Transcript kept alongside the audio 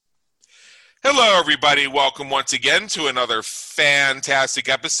Hello, everybody. Welcome once again to another fantastic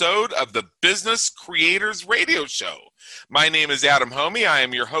episode of the Business Creators Radio Show. My name is Adam Homey. I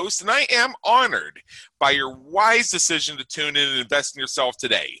am your host, and I am honored by your wise decision to tune in and invest in yourself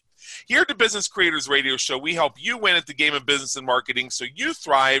today. Here at the Business Creators Radio Show, we help you win at the game of business and marketing so you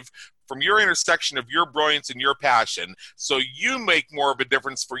thrive from your intersection of your brilliance and your passion, so you make more of a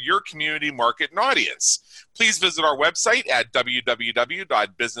difference for your community, market, and audience. Please visit our website at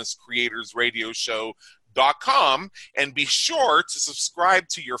www.businesscreatorsradioshow.com and be sure to subscribe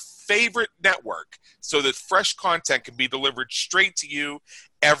to your favorite network so that fresh content can be delivered straight to you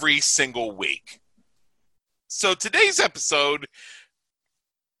every single week. So today's episode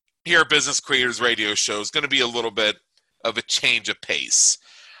here at Business Creators Radio Show is going to be a little bit of a change of pace.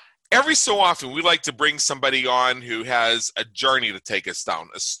 Every so often, we like to bring somebody on who has a journey to take us down,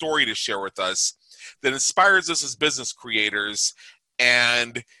 a story to share with us that inspires us as business creators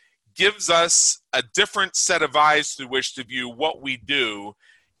and gives us a different set of eyes through which to view what we do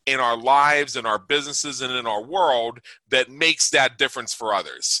in our lives, in our businesses, and in our world that makes that difference for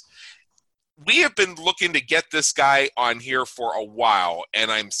others. We have been looking to get this guy on here for a while,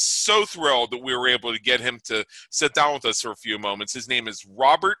 and I'm so thrilled that we were able to get him to sit down with us for a few moments. His name is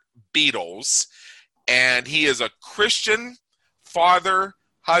Robert Beadles, and he is a Christian father,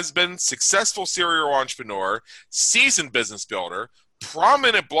 husband, successful serial entrepreneur, seasoned business builder,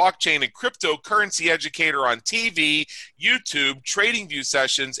 prominent blockchain and cryptocurrency educator on TV, YouTube, TradingView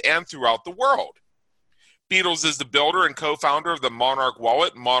sessions, and throughout the world. Beadles is the builder and co-founder of the Monarch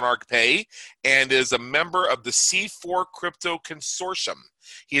Wallet, Monarch Pay, and is a member of the C4 Crypto Consortium.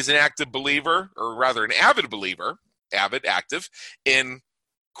 He is an active believer, or rather an avid believer, active, in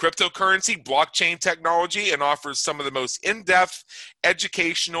cryptocurrency, blockchain technology, and offers some of the most in-depth,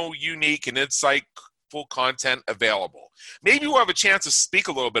 educational, unique, and insightful content available. Maybe we'll have a chance to speak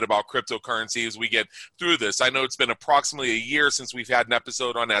a little bit about cryptocurrency as we get through this. I know it's been approximately a year since we've had an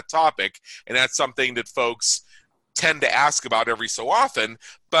episode on that topic, and that's something that folks tend to ask about every so often.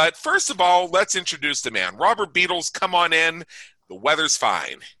 But first of all, let's introduce the man. Robert Beadles, come on in. The weather's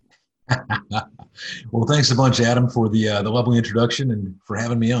fine. Well, thanks a bunch, Adam, for the lovely introduction and for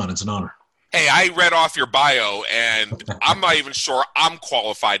having me on. It's an honor. Hey, I read off your bio, and I'm not even sure I'm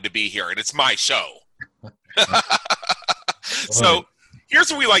qualified to be here, and it's my show. So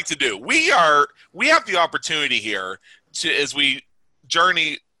here's what we like to do. We have the opportunity here to, as we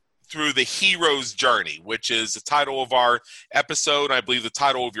journey through the hero's journey, which is the title of our episode, I believe the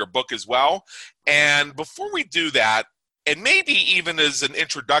title of your book as well. And before we do that, and maybe even as an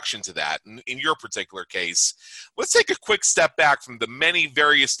introduction to that, in your particular case, let's take a quick step back from the many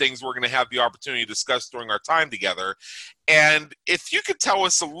various things we're going to have the opportunity to discuss during our time together. And if you could tell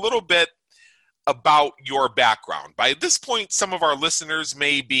us a little bit about your background. By this point, some of our listeners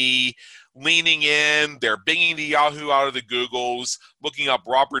may be leaning in, they're binging the Yahoo out of the Googles, looking up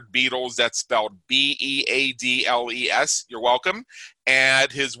Robert Beadles, that's spelled Beadles. You're welcome.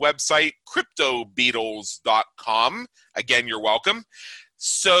 And his website, cryptobeadles.com. Again, you're welcome.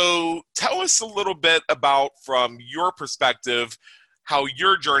 So tell us a little bit about, from your perspective, how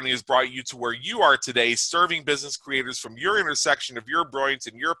your journey has brought you to where you are today, serving business creators from your intersection of your brilliance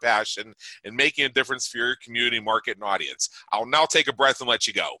and your passion and making a difference for your community, market, and audience. I'll now take a breath and let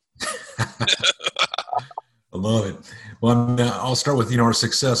you go. I love it. Well, I'll start with, our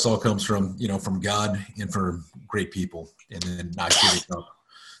success all comes from God and from great people, and then not giving up.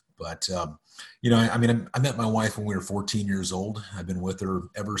 But, I met my wife when we were 14 years old. I've been with her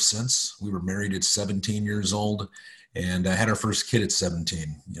ever since. We were married at 17 years old. And I had our first kid at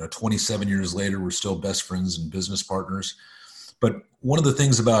 17. 27 years later, we're still best friends and business partners. But one of the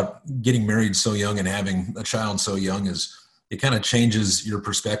things about getting married so young and having a child so young is it kind of changes your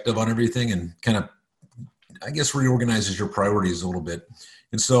perspective on everything and kind of, I guess, reorganizes your priorities a little bit.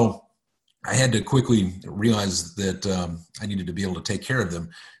 And so I had to quickly realize that I needed to be able to take care of them.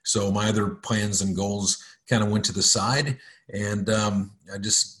 So my other plans and goals kind of went to the side, and I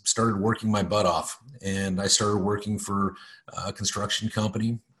just started working my butt off. And I started working for a construction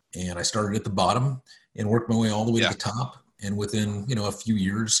company, and I started at the bottom and worked my way all the way to the top. And within, a few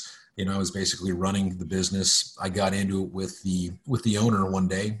years, I was basically running the business. I got into it with the owner one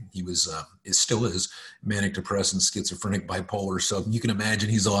day. He was, it still is, manic depressive, schizophrenic, bipolar. So you can imagine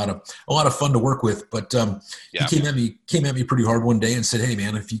he's a lot of fun to work with. But he came at me pretty hard one day and said, "Hey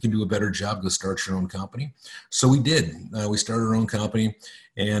man, if you can do a better job, go start your own company." So we did. We started our own company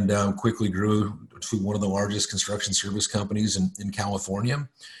and quickly grew to one of the largest construction service companies in California.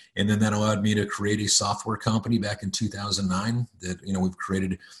 And then that allowed me to create a software company back in 2009 that, we've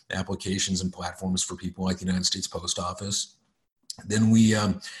created applications and platforms for people like the United States Post Office, Then we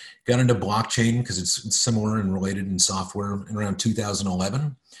got into blockchain because it's similar and related in software in around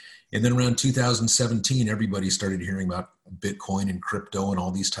 2011. And then around 2017, everybody started hearing about Bitcoin and crypto and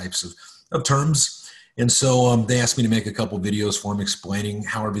all these types of terms. And so they asked me to make a couple videos for them explaining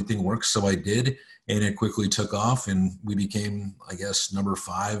how everything works. So I did, and it quickly took off. And we became, I guess, number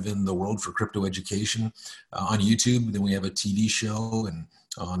 5 in the world for crypto education on YouTube. Then we have a TV show and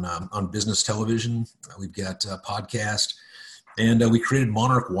on business television. We've got a podcast. And we created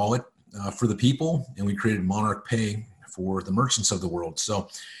Monarch Wallet for the people, and we created Monarch Pay for the merchants of the world. So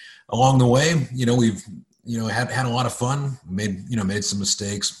along the way, we've had a lot of fun, made some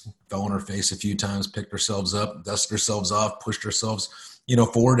mistakes, fell on our face a few times, picked ourselves up, dusted ourselves off, pushed ourselves,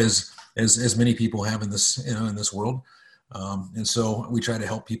 forward as many people have in this world. And so we try to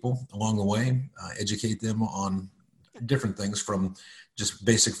help people along the way, educate them on different things from just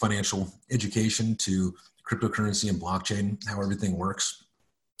basic financial education to cryptocurrency and blockchain, how everything works.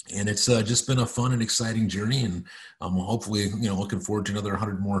 And it's just been a fun and exciting journey, and hopefully, looking forward to another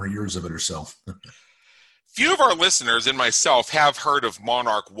 100 more years of it or so. Few of our listeners and myself have heard of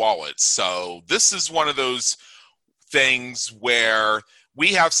Monarch Wallets, so this is one of those things where we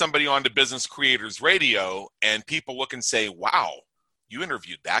have somebody on to Business Creators Radio, and people look and say, wow, you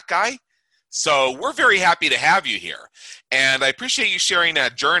interviewed that guy? So we're very happy to have you here, and I appreciate you sharing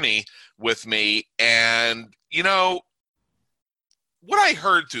that journey with me. And, what I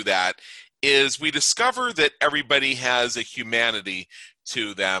heard through that is we discover that everybody has a humanity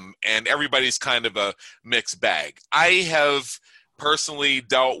to them, and everybody's kind of a mixed bag. I have personally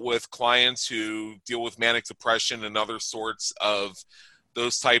dealt with clients who deal with manic depression and other sorts of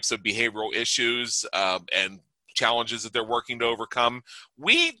those types of behavioral issues and challenges that they're working to overcome.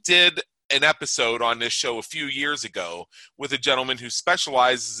 We did an episode on this show a few years ago with a gentleman who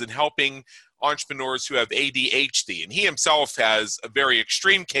specializes in helping entrepreneurs who have ADHD, and he himself has a very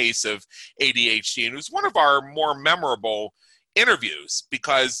extreme case of ADHD, and it was one of our more memorable interviews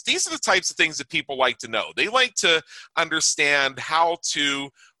because these are the types of things that people like to know. They like to understand how to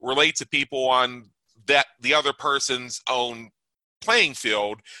relate to people on the other person's own playing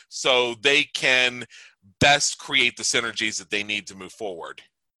field so they can best create the synergies that they need to move forward.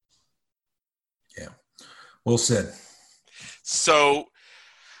 Yeah, well said. So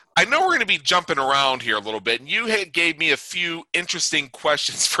I know we're going to be jumping around here a little bit, and you gave me a few interesting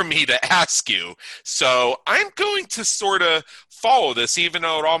questions for me to ask you. So I'm going to sort of follow this, even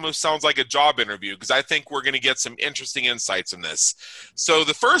though it almost sounds like a job interview, because I think we're going to get some interesting insights in this. So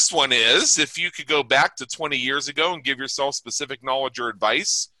the first one is, if you could go back to 20 years ago and give yourself specific knowledge or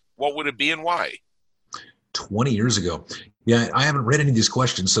advice, what would it be and why? 20 years ago. Yeah, I haven't read any of these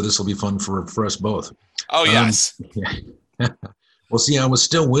questions, so this will be fun for us both. Oh, yes. Yeah. Well, see, I was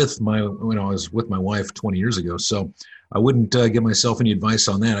still when I was with my wife 20 years ago, so I wouldn't give myself any advice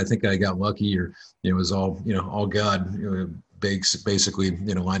on that. I think I got lucky, or it was all God, basically,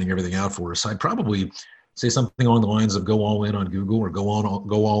 lining everything out for us. I'd probably say something along the lines of go all in on Google, or go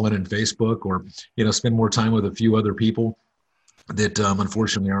all in Facebook, or spend more time with a few other people that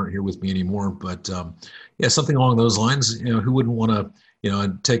unfortunately aren't here with me anymore. But yeah, something along those lines. Who wouldn't want to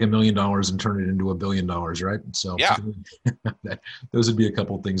take $1 million and turn it into $1 billion, right? So yeah, those would be a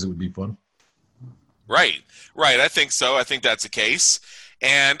couple of things that would be fun. Right. I think so. I think that's the case.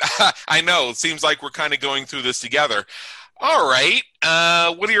 And I know it seems like we're kind of going through this together. All right.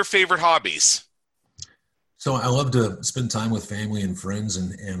 What are your favorite hobbies? So I love to spend time with family and friends,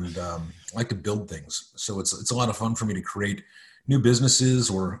 and I like to build things. So it's a lot of fun for me to create new businesses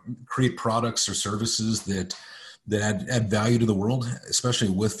or create products or services that add value to the world, especially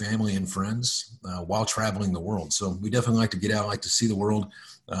with family and friends while traveling the world. So we definitely like to get out, like to see the world,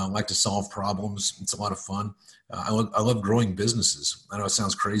 like to solve problems. It's a lot of fun. I love growing businesses. I know it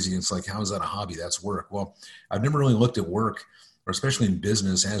sounds crazy. It's like, how is that a hobby? That's work. Well, I've never really looked at work, or especially in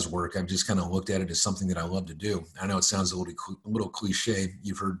business, as work. I've just kind of looked at it as something that I love to do. I know it sounds a little cliche.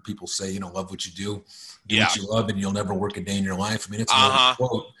 You've heard people say, love what you do what you love, and you'll never work a day in your life. I mean, it's an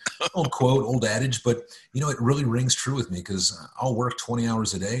old adage, but it really rings true with me, because I'll work 20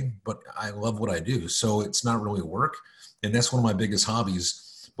 hours a day, but I love what I do. So it's not really work. And that's one of my biggest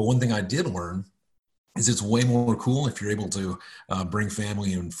hobbies. But one thing I did learn is it's way more cool if you're able to bring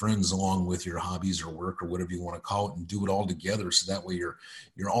family and friends along with your hobbies or work or whatever you want to call it, and do it all together. So that way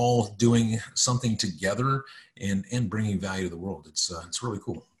you're all doing something together and bringing value to the world. It's really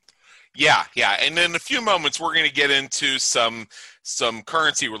cool. Yeah. And in a few moments, we're going to get into some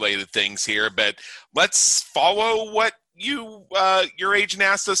currency related things here, but let's follow what your agent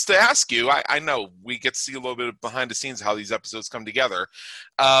asked us to ask you. I know we get to see a little bit of behind the scenes of how these episodes come together.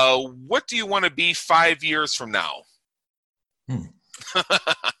 What do you want to be 5 years from now? Hmm.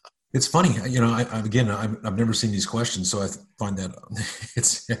 It's funny, I've never seen these questions, so I find that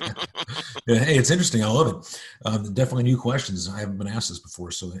it's hey, it's interesting. I love it. Definitely new questions. I haven't been asked this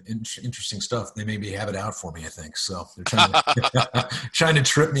before, so interesting stuff. They maybe have it out for me, I think. So they're trying to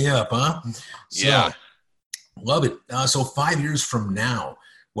trip me up, huh? So, yeah. Love it. So 5 years from now,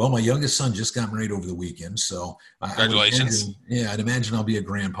 well, my youngest son just got married over the weekend, so Congratulations. I'd imagine I'll be a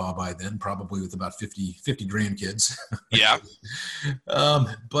grandpa by then, probably with about 50 grandkids. Yeah.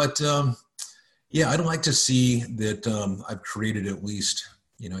 But yeah, I'd like to see that I've created at least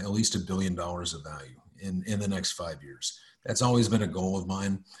 $1 billion of value in the next 5 years. That's always been a goal of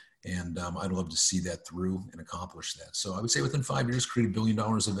mine, and I'd love to see that through and accomplish that. So I would say within 5 years, create $1 billion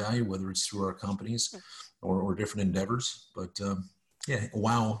of value, whether it's through our companies or different endeavors. But yeah,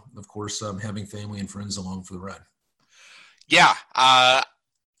 wow, of course, having family and friends along for the ride. Yeah. I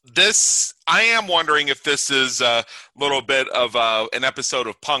am wondering if this is a little bit of an episode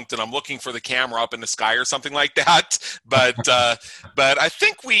of Punk'd, and I'm looking for the camera up in the sky or something like that. But I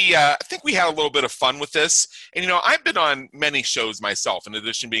think we had a little bit of fun with this. And I've been on many shows myself, in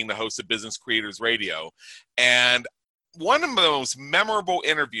addition to being the host of Business Creators Radio. And one of the most memorable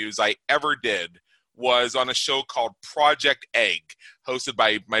interviews I ever did was on a show called Project Egg, hosted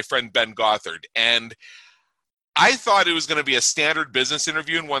by my friend Ben Gothard. And I thought it was going to be a standard business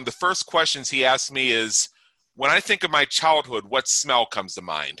interview, and one of the first questions he asked me is, when I think of my childhood, what smell comes to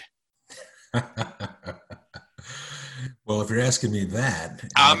mind? Well, if you're asking me that.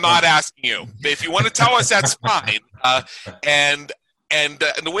 I'm not asking you. But if you want to tell us, that's fine. And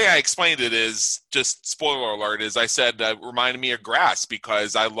the way I explained it is, just spoiler alert, is I said it reminded me of grass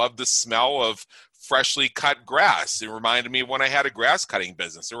because I love the smell of freshly cut grass. It reminded me of when I had a grass cutting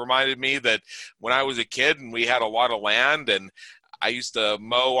business. It reminded me that when I was a kid and we had a lot of land and I used to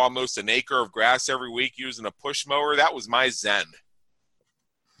mow almost an acre of grass every week using a push mower. That was my zen.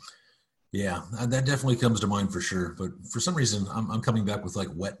 Yeah, that definitely comes to mind for sure. But for some reason, I'm coming back with like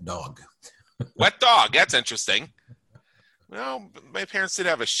wet dog. Wet dog. That's interesting. Well, my parents did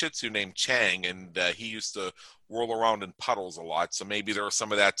have a Shih Tzu named Chang, and he used to roll around in puddles a lot. So maybe there was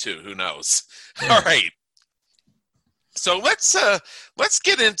some of that too. Who knows? Yeah. All right. So let's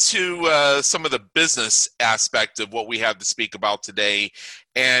get into some of the business aspect of what we have to speak about today,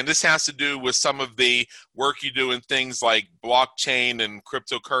 and this has to do with some of the work you do in things like blockchain and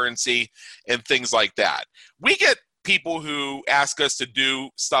cryptocurrency and things like that. We get people who ask us to do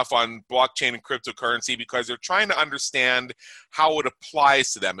stuff on blockchain and cryptocurrency because they're trying to understand how it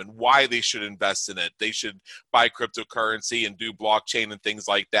applies to them and why they should invest in it. They should buy cryptocurrency and do blockchain and things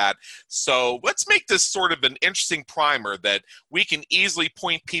like that. So let's make this sort of an interesting primer that we can easily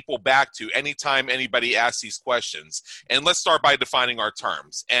point people back to anytime anybody asks these questions. And let's start by defining our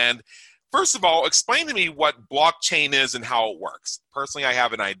terms. And first of all, explain to me what blockchain is and how it works. Personally, I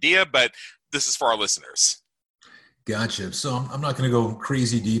have an idea, but this is for our listeners. Gotcha. So I'm not going to go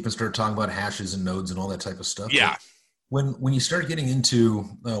crazy deep and start talking about hashes and nodes and all that type of stuff. Yeah. When you start getting into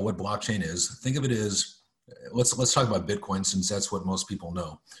what blockchain is, think of it as, let's talk about Bitcoin since that's what most people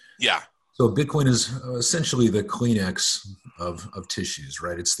know. Yeah. So Bitcoin is essentially the Kleenex of tissues,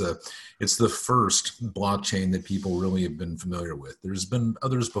 right? It's the first blockchain that people really have been familiar with. There's been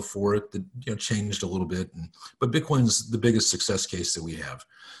others before it that changed a little bit, but Bitcoin's the biggest success case that we have.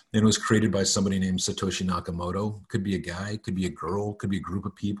 And it was created by somebody named Satoshi Nakamoto. Could be a guy, could be a girl, could be a group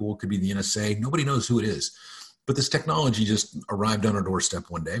of people, could be the NSA. Nobody knows who it is. But this technology just arrived on our doorstep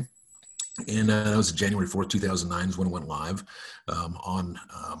one day. And that was January 4th, 2009 is when it went live. On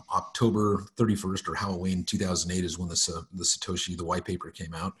October 31st or Halloween 2008 is when the Satoshi, the white paper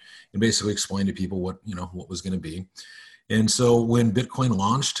came out and basically explained to people what was going to be. And so when Bitcoin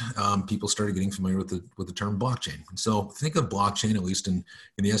launched, people started getting familiar with the term blockchain. And so think of blockchain, at least in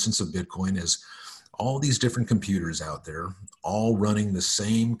the essence of Bitcoin, as all these different computers out there, all running the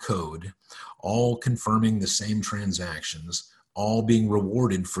same code, all confirming the same transactions, all being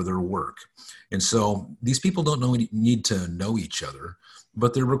rewarded for their work. And so these people don't need to know each other,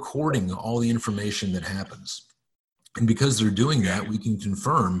 but they're recording all the information that happens. And because they're doing that, we can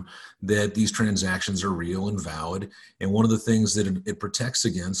confirm that these transactions are real and valid. And one of the things that it protects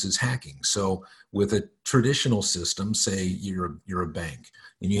against is hacking. So with a traditional system, say you're a bank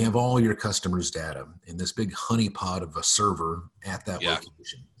and you have all your customers' data in this big honeypot of a server at that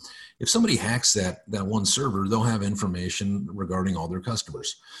location. If somebody hacks that one server, they'll have information regarding all their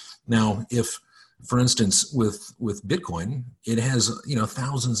customers. Now, if For instance, with Bitcoin, it has,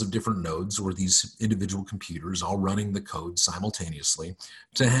 thousands of different nodes or these individual computers all running the code simultaneously.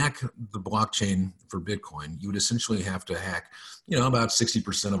 To hack the blockchain for Bitcoin, you would essentially have to hack, about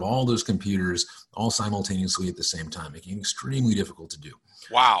 60% of all those computers all simultaneously at the same time, making it extremely difficult to do.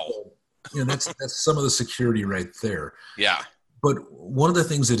 Wow. That's some of the security right there. Yeah. But one of the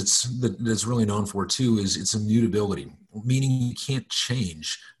things that it's really known for too is its immutability, meaning you can't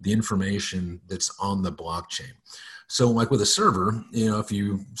change the information that's on the blockchain. So like with a server, if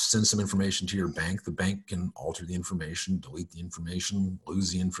you send some information to your bank, the bank can alter the information, delete the information,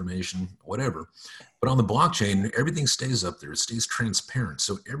 lose the information, whatever. But on the blockchain, everything stays up there. It stays transparent.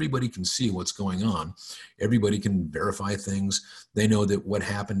 So everybody can see what's going on. Everybody can verify things. They know that what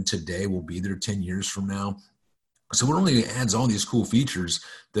happened today will be there 10 years from now. So it only adds all these cool features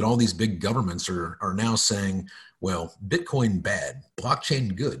that all these big governments are now saying, well, Bitcoin bad,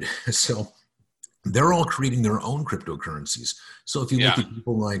 blockchain good. So they're all creating their own cryptocurrencies. So if you look at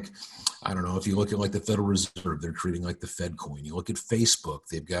people like, I don't know, if you look at like the Federal Reserve, they're creating like the Fed coin. You look at Facebook,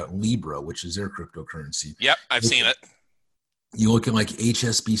 they've got Libra, which is their cryptocurrency. Yep, I've seen it. You look at like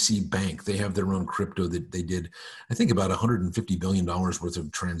HSBC Bank, they have their own crypto that they did, I think about $150 billion worth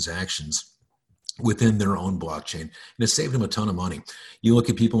of transactions within their own blockchain, and it saved them a ton of money. You look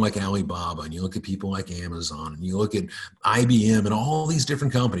at people like Alibaba, and you look at people like Amazon, and you look at IBM, and all these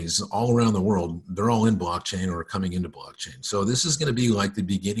different companies all around the world, they're all in blockchain or coming into blockchain. So this is going to be like the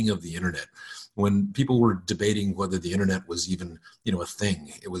beginning of the internet, when people were debating whether the internet was even, a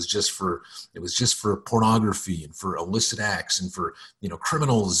thing. It was just for pornography and for illicit acts and for,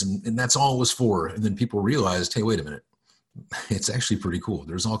 criminals, and that's all it was for. And then people realized, hey, wait a minute. It's actually pretty cool.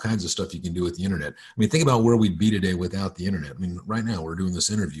 There's all kinds of stuff you can do with the internet. I mean, think about where we'd be today without the internet. I mean, right now we're doing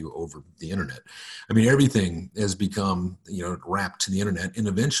this interview over the internet. I mean, everything has become, wrapped to the internet, and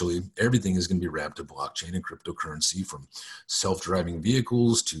eventually everything is going to be wrapped to blockchain and cryptocurrency, from self-driving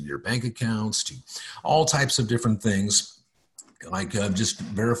vehicles to your bank accounts to all types of different things. Like just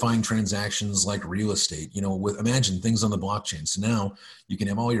verifying transactions like real estate, imagine things on the blockchain. So now you can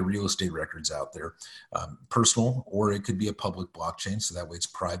have all your real estate records out there, personal, or it could be a public blockchain. So that way it's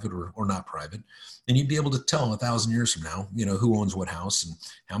private or not private. And you'd be able to tell 1,000 years from now, who owns what house and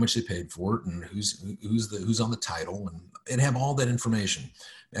how much they paid for it and who's on the title, and have all that information.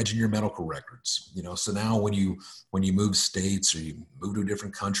 Imagine your medical records, so now when you move states or you move to a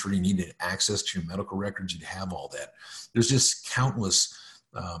different country, you need access to your medical records, you'd have all that. There's just countless,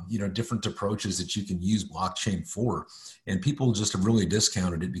 different approaches that you can use blockchain for. And people just have really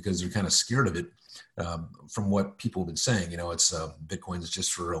discounted it because they're kind of scared of it. From what people have been saying, it's Bitcoin is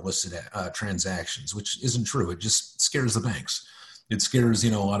just for illicit transactions, which isn't true. It just scares the banks. It scares,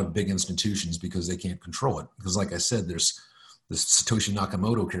 a lot of big institutions because they can't control it. Because like I said, there's this Satoshi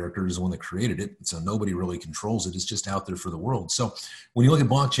Nakamoto character is the one that created it. So nobody really controls it. It's just out there for the world. So when you look at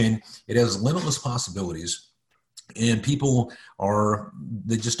blockchain, it has limitless possibilities, and people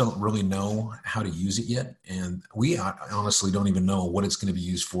they just don't really know how to use it yet. And we honestly don't even know what it's going to be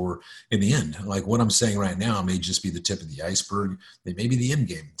used for in the end. Like what I'm saying right now may just be the tip of the iceberg. It may be the end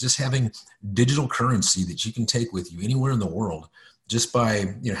game. Just having digital currency that you can take with you anywhere in the world, just by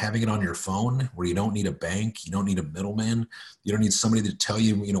having it on your phone, where you don't need a bank, you don't need a middleman, you don't need somebody to tell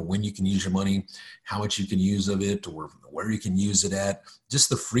you when you can use your money, how much you can use of it, or where you can use it at. Just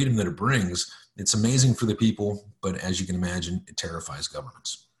the freedom that it brings. It's amazing for the people, but as you can imagine, it terrifies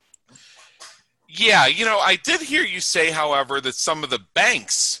governments. Yeah, I did hear you say, however, that some of the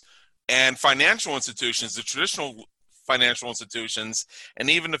banks and financial institutions, the traditional financial institutions, and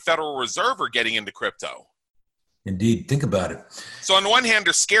even the Federal Reserve are getting into crypto. Indeed. Think about it. So on the one hand,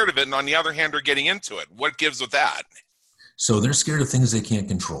 they're scared of it, and on the other hand, they're getting into it. What gives with that? So they're scared of things they can't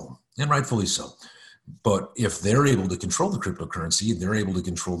control, and rightfully so. But if they're able to control the cryptocurrency, they're able to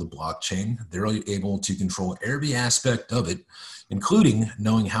control the blockchain, they're able to control every aspect of it, including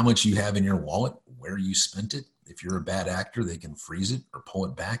knowing how much you have in your wallet, where you spent it. If you're a bad actor, they can freeze it or pull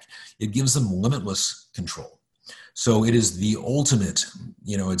it back. It gives them limitless control. So it is the ultimate,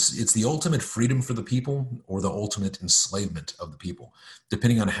 it's the ultimate freedom for the people, or the ultimate enslavement of the people,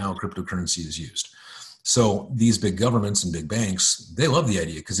 depending on how cryptocurrency is used. So these big governments and big banks, they love the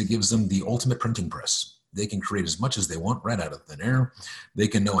idea because it gives them the ultimate printing press. They can create as much as they want right out of thin air. They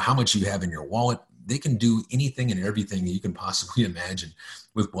can know how much you have in your wallet. They can do anything and everything that you can possibly imagine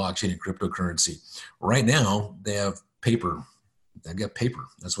with blockchain and cryptocurrency. Right now, they have paper. They've got paper.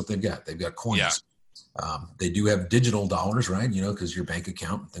 That's what they've got. They've got coins. Yeah. They do have digital dollars, right? Because your bank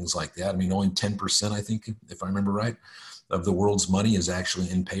account and things like that. I mean, only 10%, I think, if I remember right, of the world's money is actually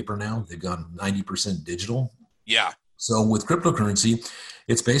in paper now. They've gone 90% digital. Yeah. So with cryptocurrency,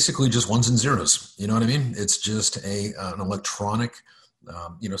 it's basically just ones and zeros. You know what I mean? It's just an electronic,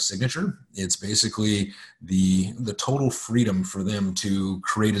 signature. It's basically the total freedom for them to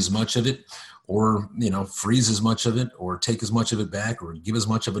create as much of it, or freeze as much of it, or take as much of it back, or give as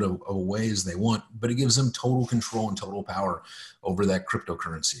much of it away as they want. But it gives them total control and total power over that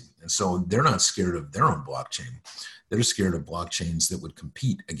cryptocurrency. And so they're not scared of their own blockchain. They're scared of blockchains that would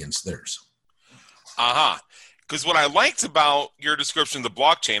compete against theirs. Because what I liked about your description of the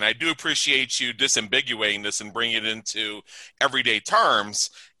blockchain, I do appreciate you disambiguating this and bringing it into everyday terms,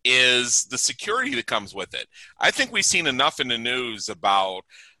 is the security that comes with it. I think we've seen enough in the news about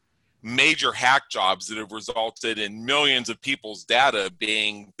major hack jobs that have resulted in millions of people's data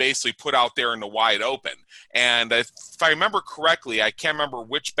being basically put out there in the wide open. And if I remember correctly, I can't remember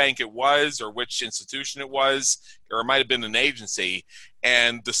which bank it was or which institution it was, or it might have been an agency,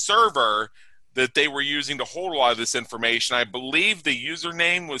 and the server that they were using to hold a lot of this information, I believe the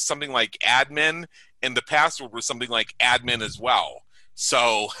username was something like admin, and the password was something like admin as well.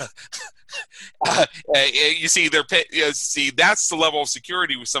 So you see, that's the level of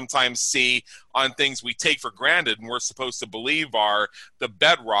security we sometimes see on things we take for granted and we're supposed to believe are the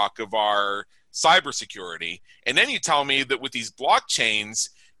bedrock of our cybersecurity. And then you tell me that with these blockchains,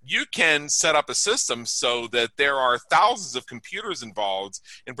 you can set up a system so that there are thousands of computers involved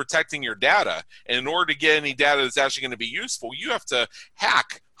in protecting your data. And in order to get any data that's actually going to be useful, you have to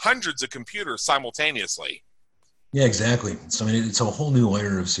hack hundreds of computers simultaneously. Yeah, exactly. So I mean, it's a whole new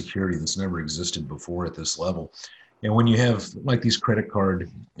layer of security that's never existed before at this level. And when you have like these credit card,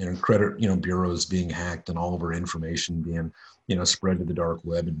 bureaus being hacked and all of our information being, spread to the dark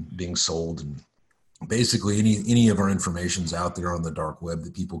web and being sold, and basically any of our information's out there on the dark web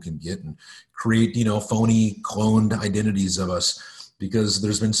that people can get and create, phony cloned identities of us, because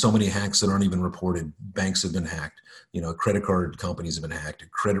there's been so many hacks that aren't even reported. Banks have been hacked, credit card companies have been hacked,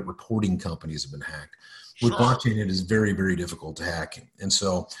 credit reporting companies have been hacked. With blockchain, it is very, very difficult to hack. And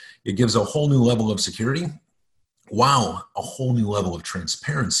so it gives a whole new level of security. Wow, a whole new level of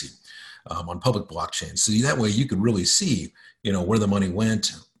transparency on public blockchains. So that way you could really see, where the money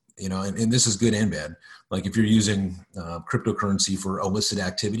went, and this is good and bad. Like if you're using cryptocurrency for illicit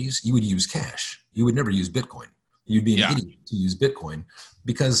activities, you would use cash. You would never use Bitcoin. You'd be an idiot to use Bitcoin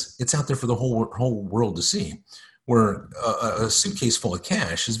because it's out there for the whole world to see. Where a suitcase full of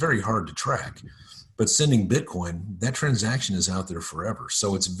cash is very hard to track. But sending Bitcoin, that transaction is out there forever.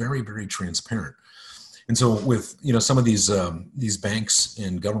 So it's very, very transparent. And so with, some of these banks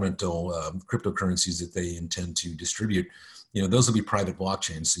and governmental cryptocurrencies that they intend to distribute, those will be private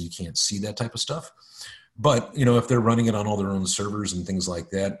blockchains, so you can't see that type of stuff. But, if they're running it on all their own servers and things like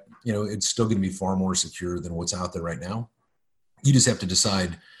that, it's still going to be far more secure than what's out there right now. You just have to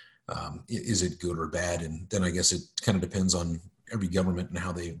decide, is it good or bad? And then I guess it kind of depends on every government and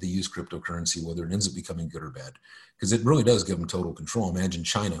how they use cryptocurrency, whether it ends up becoming good or bad, because it really does give them total control. Imagine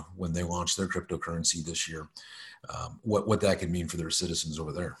China when they launched their cryptocurrency this year, what that could mean for their citizens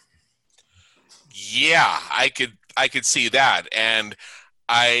over there. Yeah, I could see that. And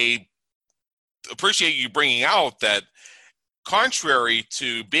I appreciate you bringing out that contrary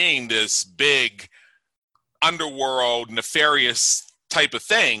to being this big underworld nefarious type of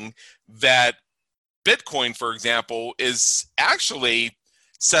thing, that Bitcoin, for example, is actually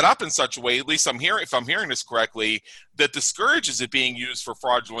set up in such a way, at least if I'm hearing this correctly, that discourages it being used for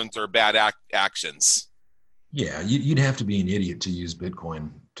fraudulent or bad actions. Yeah, you'd have to be an idiot to use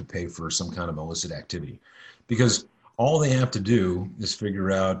Bitcoin to pay for some kind of illicit activity, because all they have to do is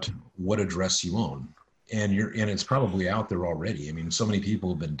figure out what address you own. And it's probably out there already. I mean, so many people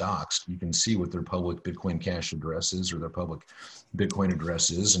have been doxxed. You can see what their public Bitcoin Cash address is or their public Bitcoin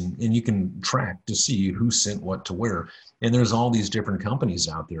address is, and you can track to see who sent what to where. And there's all these different companies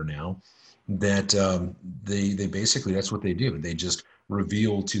out there now that they basically, that's what they do. They just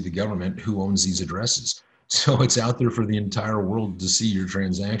reveal to the government who owns these addresses. So it's out there for the entire world to see your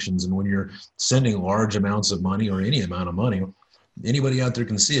transactions. And when you're sending large amounts of money or any amount of money, anybody out there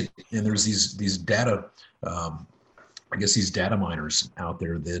can see it. And there's these data, these data miners out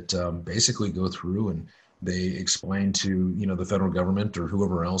there that basically go through and they explain to, the federal government or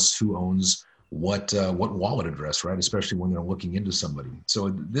whoever else who owns what wallet address, right? Especially when they're looking into somebody.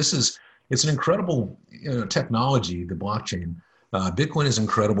 So it's an incredible technology, the blockchain. Bitcoin is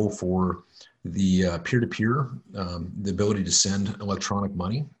incredible for the peer-to-peer, the ability to send electronic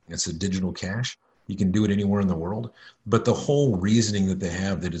money. It's a digital cash. You can do it anywhere in the world. But the whole reasoning that they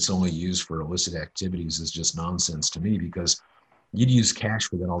have that it's only used for illicit activities is just nonsense to me, because you'd use cash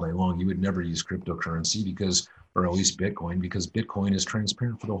for that all day long. You would never use cryptocurrency or at least Bitcoin, because Bitcoin is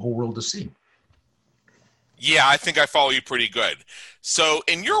transparent for the whole world to see. Yeah, I think I follow you pretty good. So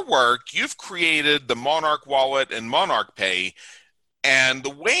in your work, you've created the Monarch Wallet and Monarch Pay. And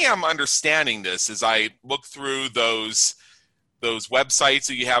the way I'm understanding this is I look through those websites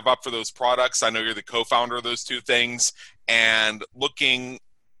that you have up for those products. I know you're the co-founder of those two things. And looking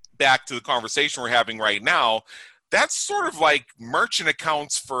back to the conversation we're having right now, that's sort of like merchant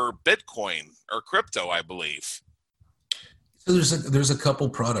accounts for Bitcoin or crypto, I believe. So there's a couple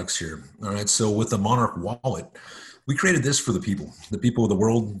products here. All right. So with the Monarch Wallet, we created this for the people of the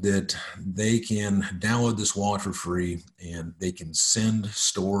world, that they can download this wallet for free and they can send,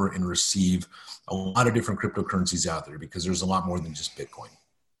 store, and receive a lot of different cryptocurrencies out there, because there's a lot more than just Bitcoin.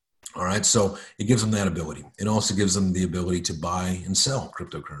 All right. So it gives them that ability. It also gives them the ability to buy and sell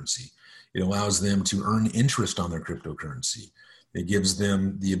cryptocurrency. It allows them to earn interest on their cryptocurrency. It gives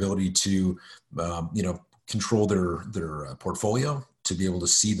them the ability to, control their portfolio, to be able to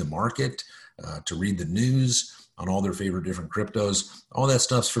see the market, to read the news on all their favorite different cryptos. All that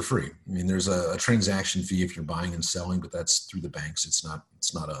stuff's for free. I mean, there's a transaction fee if you're buying and selling, but that's through the banks. It's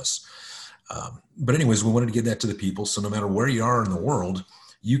not us. But anyways, we wanted to get that to the people. So no matter where you are in the world,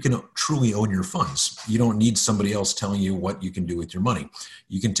 you can truly own your funds. You don't need somebody else telling you what you can do with your money.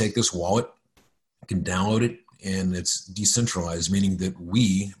 You can take this wallet, you can download it, and it's decentralized, meaning that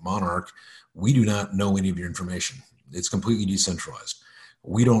we, Monarch, we do not know any of your information. It's completely decentralized.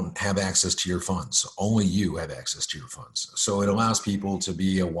 We don't have access to your funds. Only you have access to your funds. So it allows people to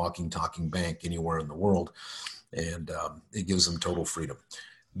be a walking, talking bank anywhere in the world, and it gives them total freedom.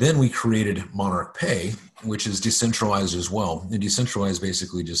 Then we created Monarch Pay, which is decentralized as well. And decentralized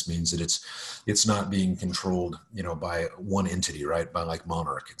basically just means that it's not being controlled, by one entity, right? By like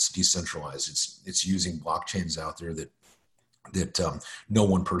Monarch. It's decentralized. It's using blockchains out there that no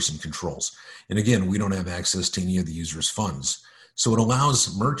one person controls. And again, we don't have access to any of the user's funds. So it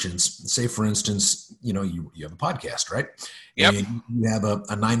allows merchants, say for instance, you have a podcast, right? Yep. And you have a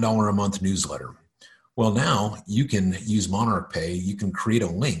 $9 a month newsletter. Well, now you can use Monarch Pay. You can create a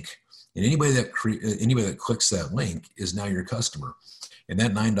link, and anybody that clicks that link is now your customer. And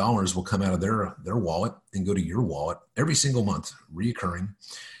that $9 will come out of their wallet and go to your wallet every single month, reoccurring,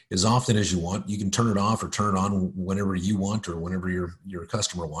 as often as you want. You can turn it off or turn it on whenever you want or whenever your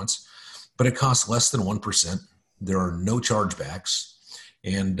customer wants. But it costs less than 1%. There are no chargebacks,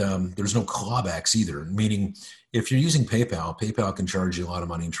 and there's no clawbacks either, meaning if you're using PayPal can charge you a lot of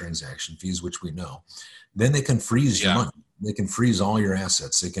money in transaction fees, which we know. Then they can freeze your money. They can freeze all your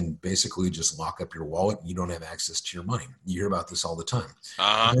assets. They can basically just lock up your wallet and you don't have access to your money. You hear about this all the time.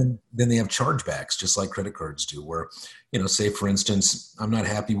 Then they have chargebacks, just like credit cards do, where, say for instance, I'm not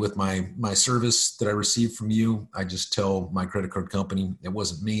happy with my service that I received from you. I just tell my credit card company, it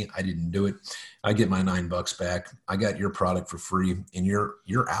wasn't me. I didn't do it. I get my $9 back. I got your product for free, and you're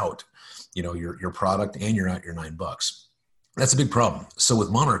out, your product, and you're out your $9. That's a big problem. So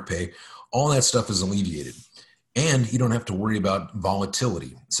with Monarch Pay, all that stuff is alleviated. And you don't have to worry about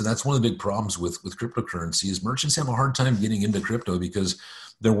volatility. So that's one of the big problems with cryptocurrency is merchants have a hard time getting into crypto because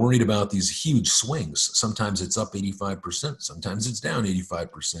they're worried about these huge swings. Sometimes it's up 85%. Sometimes it's down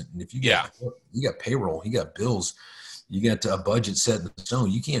 85%. And if you got payroll, you got bills, you got a budget set in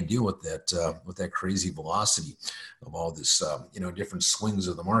stone, you can't deal with that crazy velocity of all this, different swings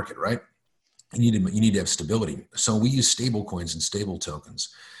of the market, right? You need to have stability. So we use stable coins and stable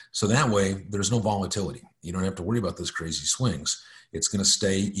tokens. So that way there's no volatility. You don't have to worry about those crazy swings. It's going to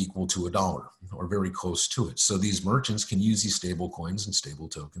stay equal to $1 or very close to it. So these merchants can use these stable coins and stable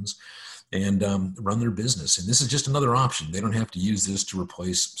tokens and run their business. And this is just another option. They don't have to use this to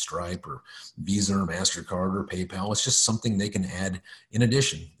replace Stripe or Visa or MasterCard or PayPal. It's just something they can add in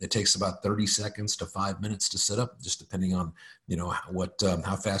addition. It takes about 30 seconds to 5 minutes to set up, just depending on,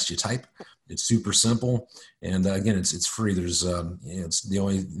 how fast you type. It's super simple. And again, it's free. There's, it's the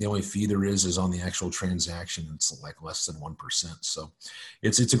only fee there is on the actual transaction. It's like less than 1%. So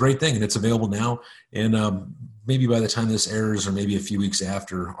it's a great thing, and it's available now. And maybe by the time this airs, or maybe a few weeks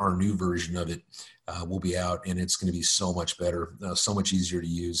after, our new version of it will be out, and it's going to be so much better, so much easier to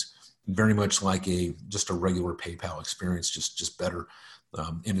use. Very much like just a regular PayPal experience, just better.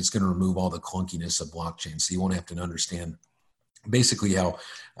 And it's going to remove all the clunkiness of blockchain. So you won't have to understand basically how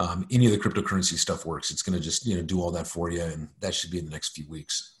any of the cryptocurrency stuff works. It's going to just do all that for you, and that should be in the next few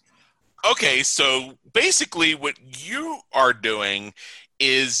weeks. Okay, so basically what you are doing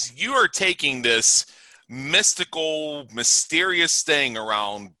is you are taking this mystical, mysterious thing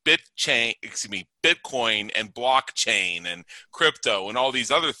around Bitcoin and blockchain and crypto and all these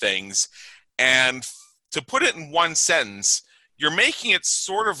other things, and to put it in one sentence, you're making it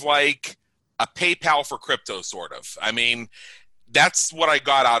sort of like a PayPal for crypto, sort of. I mean, That's what I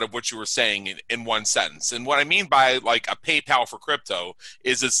got out of what you were saying in one sentence. And what I mean by like a PayPal for crypto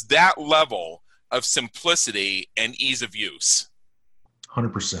is it's that level of simplicity and ease of use.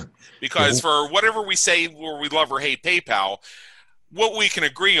 100%. Because for whatever we say where we love or hate PayPal, what we can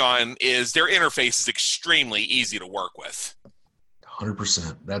agree on is their interface is extremely easy to work with.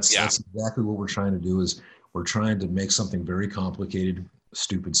 100%. That's exactly what we're trying to do. Is we're trying to make something very complicated,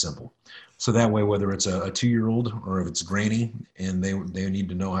 stupid, simple. So that way, whether it's a 2-year-old or if it's granny and they need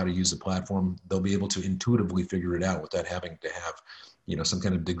to know how to use the platform, they'll be able to intuitively figure it out without having to have, some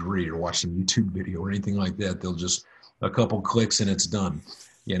kind of degree or watch some YouTube video or anything like that. They'll just a couple clicks and it's done.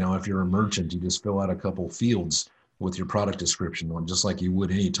 If you're a merchant, you just fill out a couple fields with your product description on, just like you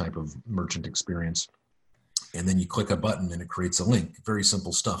would any type of merchant experience. And then you click a button and it creates a link. Very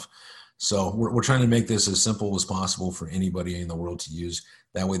simple stuff. So we're trying to make this as simple as possible for anybody in the world to use.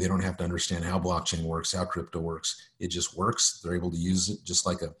 That way they don't have to understand how blockchain works, how crypto works. It just works. They're able to use it just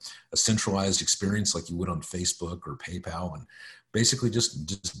like a centralized experience like you would on Facebook or PayPal, and basically just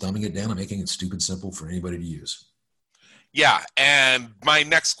dumbing it down and making it stupid simple for anybody to use. Yeah, and my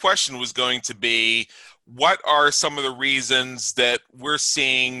next question was going to be, what are some of the reasons that we're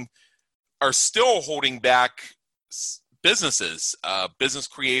seeing are still holding back businesses, business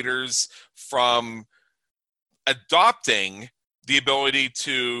creators from adopting the ability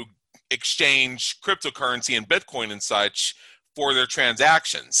to exchange cryptocurrency and Bitcoin and such for their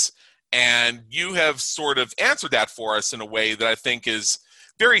transactions? And you have sort of answered that for us in a way that I think is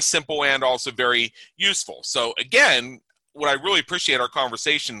very simple and also very useful. So again, what I really appreciate our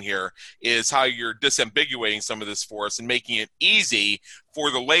conversation here is how you're disambiguating some of this for us and making it easy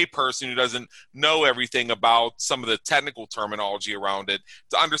for the layperson who doesn't know everything about some of the technical terminology around it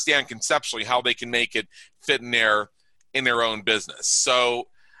to understand conceptually how they can make it fit in their own business. So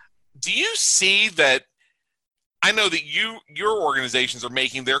do you see that? I know that your organizations are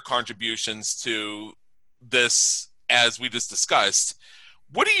making their contributions to this, as we just discussed.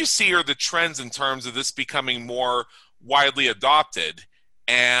 What do you see are the trends in terms of this becoming more widely adopted,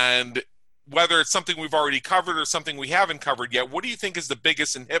 and whether it's something we've already covered or something we haven't covered yet? What do you think is the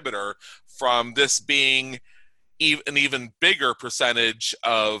biggest inhibitor from this being an even bigger percentage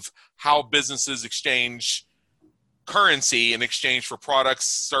of how businesses exchange currency in exchange for products,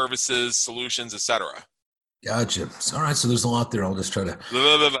 services, solutions, etc.? Gotcha. All right. So there's a lot there. I'll just try to take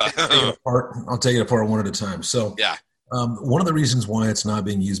it apart. I'll take it apart one at a time. So yeah. One of the reasons why it's not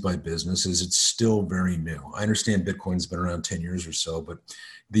being used by business is it's still very new. I understand Bitcoin's been around 10 years or so, but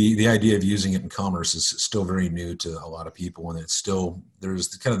the idea of using it in commerce is still very new to a lot of people. And it's still,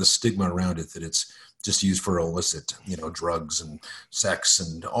 there's kind of the stigma around it that it's just used for illicit, drugs and sex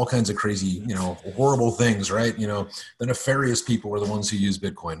and all kinds of crazy, horrible things, right? The nefarious people are the ones who use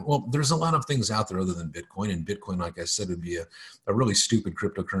Bitcoin. Well, there's a lot of things out there other than Bitcoin, and Bitcoin, like I said, would be a really stupid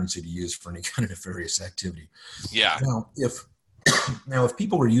cryptocurrency to use for any kind of nefarious activity. Yeah. Now, if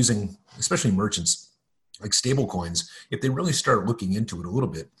people were using, especially merchants, like stable coins, if they really start looking into it a little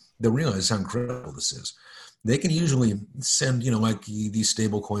bit, they'll realize how incredible this is. They can usually send, like these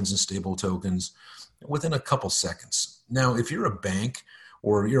stable coins and stable tokens within a couple seconds. Now, if you're a bank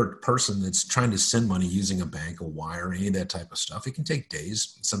or you're a person that's trying to send money using a bank, a wire, any of that type of stuff, it can take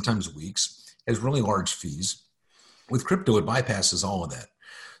days, sometimes weeks. It has really large fees. With crypto, it bypasses all of that.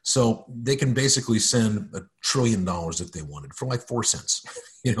 So they can basically send $1 trillion if they wanted for like 4 cents.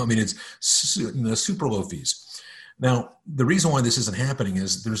 It's super low fees. Now, the reason why this isn't happening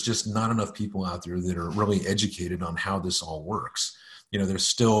is there's just not enough people out there that are really educated on how this all works. It's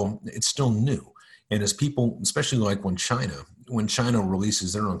still new. And as people, especially like when China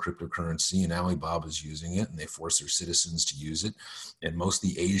releases their own cryptocurrency and Alibaba's using it and they force their citizens to use it, and most of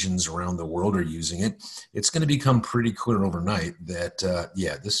the Asians around the world are using it, it's going to become pretty clear overnight that,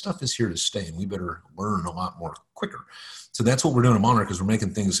 this stuff is here to stay and we better learn a lot more quicker. So that's what we're doing at Monarch, is we're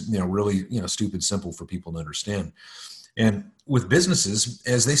making things, really, stupid simple for people to understand. And with businesses,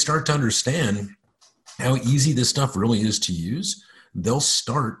 as they start to understand how easy this stuff really is to use, they'll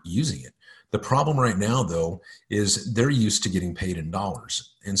start using it. The problem right now, though, is they're used to getting paid in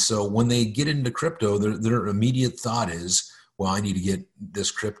dollars. And so when they get into crypto, their immediate thought is, well, I need to get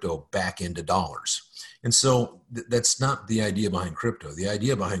this crypto back into dollars. And so that's not the idea behind crypto. The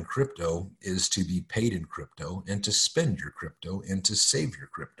idea behind crypto is to be paid in crypto and to spend your crypto and to save your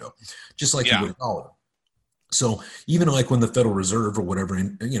crypto, just like you would a dollar. So even like when the Federal Reserve or whatever,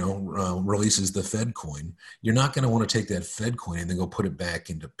 releases the Fed coin, you're not going to want to take that Fed coin and then go put it back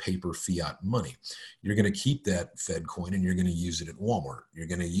into paper fiat money. You're going to keep that Fed coin and you're going to use it at Walmart. You're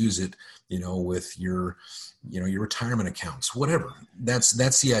going to use it, with your retirement accounts, whatever.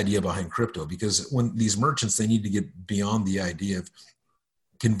 That's the idea behind crypto, because when these merchants, they need to get beyond the idea of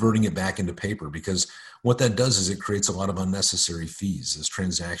converting it back into paper, because what that does is it creates a lot of unnecessary fees, as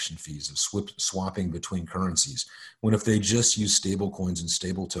transaction fees of swapping between currencies. When if they just use stable coins and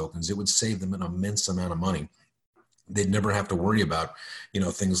stable tokens, it would save them an immense amount of money. They'd never have to worry about,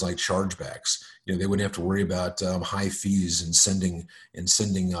 things like chargebacks. They wouldn't have to worry about high fees and sending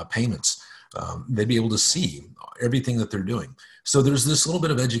payments. They'd be able to see everything that they're doing. So there's this little bit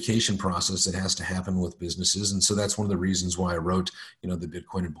of education process that has to happen with businesses. And so that's one of the reasons why I wrote, the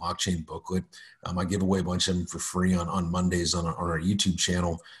Bitcoin and blockchain booklet. I give away a bunch of them for free on Mondays on our YouTube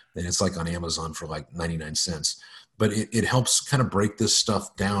channel. And it's like on Amazon for like 99 cents. But it helps kind of break this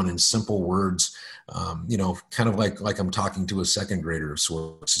stuff down in simple words, kind of like I'm talking to a second grader of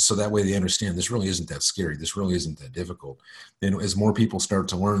sorts. So that way they understand this really isn't that scary. This really isn't that difficult. And as more people start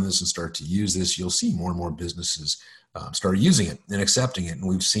to learn this and start to use this, you'll see more and more businesses start using it and accepting it. And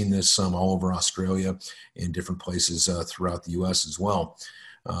we've seen this all over Australia and different places throughout the US as well.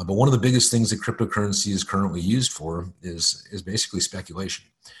 But one of the biggest things that cryptocurrency is currently used for is basically speculation.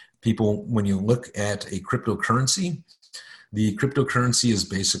 People, when you look at a cryptocurrency, the cryptocurrency is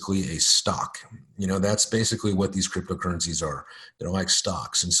basically a stock. That's basically what these cryptocurrencies are. They're like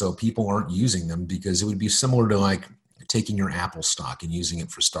stocks. And so people aren't using them because it would be similar to like taking your Apple stock and using it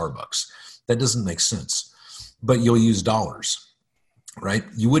for Starbucks. That doesn't make sense. But you'll use dollars, right?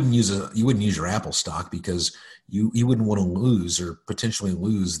 You wouldn't use your Apple stock because you wouldn't want to lose or potentially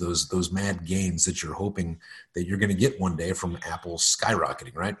lose those mad gains that you're hoping that you're going to get one day from Apple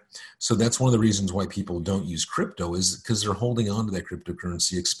skyrocketing, right? So that's one of the reasons why people don't use crypto, is because they're holding on to that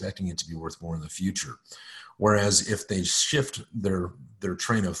cryptocurrency, expecting it to be worth more in the future. Whereas if they shift their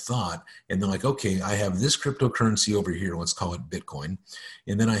train of thought and they're like, okay, I have this cryptocurrency over here, let's call it Bitcoin,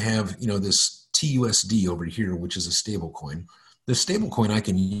 and then I have this TUSD over here, which is a stable coin. The stable coin I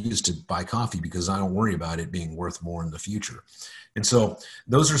can use to buy coffee because I don't worry about it being worth more in the future. And so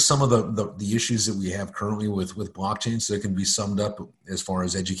those are some of the issues that we have currently with blockchain. So it can be summed up as far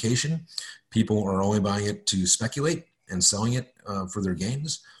as education. People are only buying it to speculate and selling it for their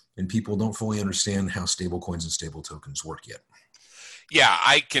gains. And people don't fully understand how stable coins and stable tokens work yet. Yeah,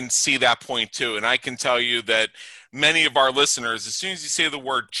 I can see that point too. And I can tell you that many of our listeners, as soon as you say the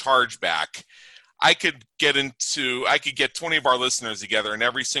word chargeback, I could get 20 of our listeners together, and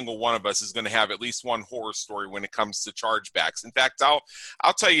every single one of us is going to have at least one horror story when it comes to chargebacks. In fact,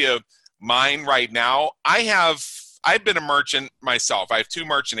 I'll tell you mine right now. I've been a merchant myself. I have 2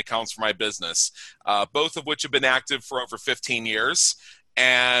 merchant accounts for my business, both of which have been active for over 15 years,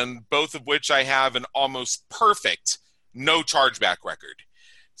 and both of which I have an almost perfect no chargeback record.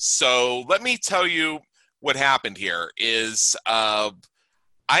 So let me tell you what happened here is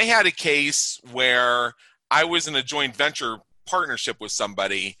I had a case where I was in a joint venture partnership with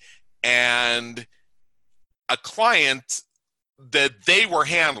somebody, and a client that they were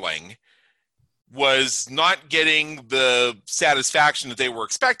handling was not getting the satisfaction that they were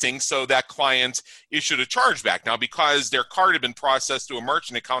expecting, so that client issued a chargeback. Now, because their card had been processed to a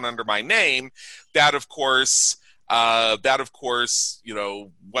merchant account under my name, that of course, went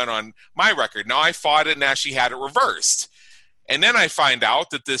on my record. Now, I fought it and actually had it reversed. And then I find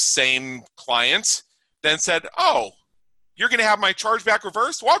out that this same client then said, oh, you're going to have my chargeback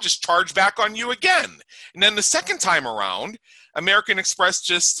reversed? Well, I'll just charge back on you again. And then the second time around, American Express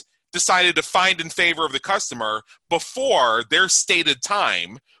just decided to find in favor of the customer before their stated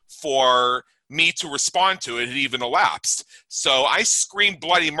time for me to respond to it had even elapsed. So I screamed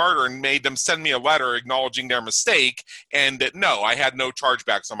bloody murder and made them send me a letter acknowledging their mistake and that, no, I had no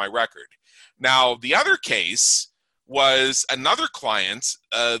chargebacks on my record. Now, the other case was another client.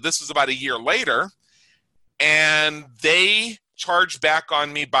 This was about a year later, and they charged back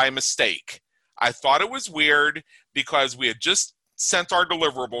on me by mistake. I thought it was weird because we had just sent our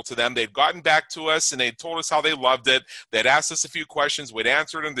deliverable to them. They'd gotten back to us and they'd told us how they loved it. They'd asked us a few questions. We'd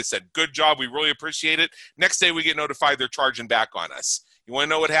answered them. They said, good job. We really appreciate it. Next day we get notified they're charging back on us. You want to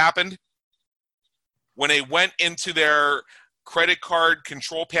know what happened? When they went into their credit card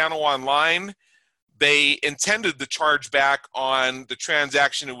control panel online, they intended to charge back on the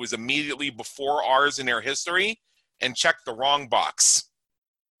transaction that was immediately before ours in their history and checked the wrong box.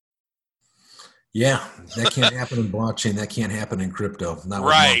 Yeah, that can't happen in blockchain. That can't happen in crypto. Not with Monk.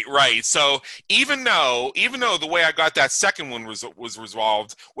 Right, right. So even though the way I got that second one was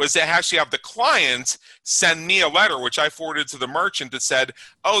resolved was to actually have the client send me a letter, which I forwarded to the merchant that said,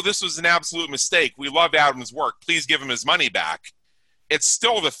 "Oh, this was an absolute mistake. We love Adam's work. Please give him his money back." It's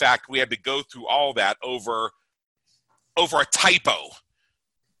still the fact we had to go through all that over a typo.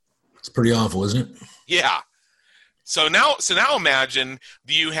 It's pretty awful, isn't it? Yeah. So now imagine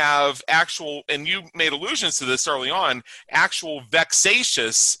you have actual, and you made allusions to this early on, actual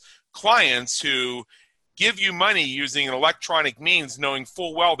vexatious clients who give you money using an electronic means, knowing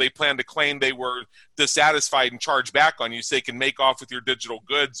full well they plan to claim they were dissatisfied and charge back on you so they can make off with your digital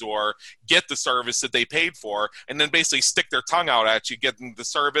goods or get the service that they paid for, and then basically stick their tongue out at you, getting the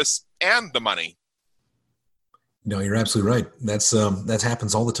service and the money. No, you're absolutely right. That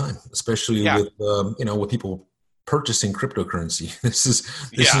happens all the time, especially Yeah, with with people purchasing cryptocurrency. This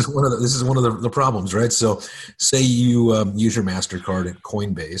yeah, is one of the problems, right? So, say you use your Mastercard at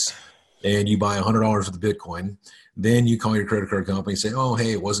Coinbase, and you buy $100 worth of Bitcoin. Then you call your credit card company and say, "Oh,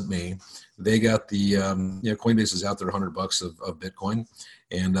 hey, it wasn't me. They got the Coinbase is out there $100 of Bitcoin,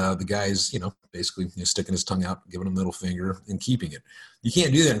 and the guy's basically sticking his tongue out, giving him a middle finger, and keeping it." You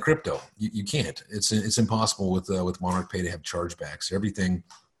can't do that in crypto. You can't. It's impossible with Monarch Pay to have chargebacks. Everything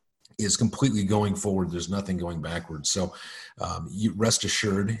is completely going forward. There's nothing going backwards. So you rest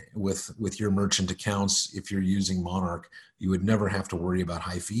assured with your merchant accounts, if you're using Monarch, you would never have to worry about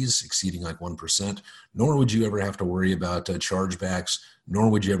high fees exceeding like 1%, nor would you ever have to worry about chargebacks,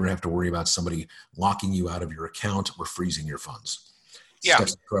 nor would you ever have to worry about somebody locking you out of your account or freezing your funds. yeah.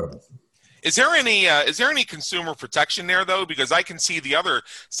 Stuff's incredible. Is there any consumer protection there though? Because I can see the other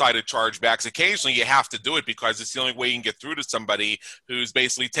side of chargebacks. Occasionally, you have to do it because it's the only way you can get through to somebody who's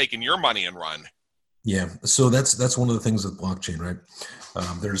basically taking your money and run. Yeah, so that's one of the things with blockchain, right?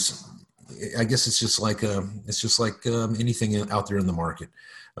 There's, I guess it's just like anything out there in the market.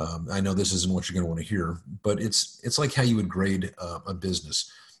 I know this isn't what you're going to want to hear, but it's like how you would grade a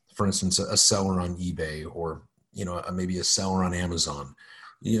business. For instance, a seller on eBay, or maybe a seller on Amazon.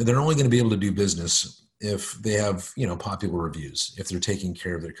 They're only going to be able to do business if they have popular reviews, if they're taking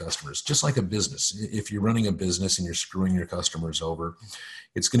care of their customers. Just like a business, if you're running a business and you're screwing your customers over,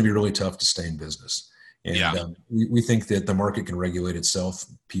 it's going to be really tough to stay in business. And Yeah, we think that the market can regulate itself.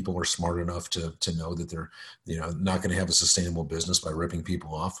 People are smart enough to know that they're not going to have a sustainable business by ripping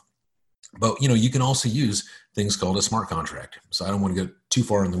people off. But you can also use things called a smart contract. So I don't want to get too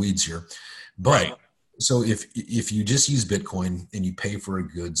far in the weeds here, right. but so if you just use Bitcoin and you pay for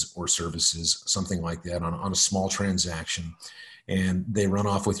goods or services, something like that, on a small transaction, and they run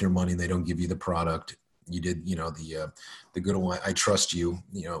off with your money and they don't give you the product, you did the good old "I trust you"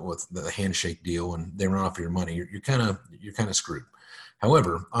 with the handshake deal, and they run off your money, you're kind of screwed.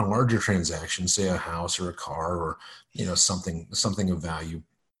 However, on larger transactions, say a house or a car, or something of value,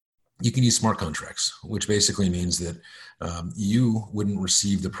 you can use smart contracts, which basically means that you wouldn't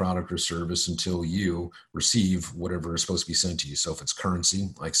receive the product or service until you receive whatever is supposed to be sent to you. So if it's currency,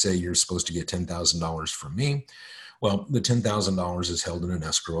 like say you're supposed to get $10,000 from me, well, the $10,000 is held in an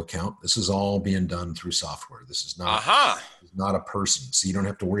escrow account. This is all being done through software. This is not Uh-huh. not a person. So you don't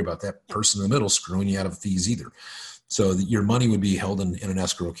have to worry about that person in the middle screwing you out of fees either. So your money would be held in an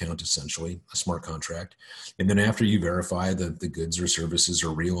escrow account, essentially, a smart contract. And then after you verify that the goods or services are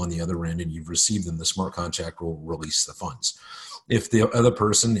real on the other end and you've received them, the smart contract will release the funds. If the other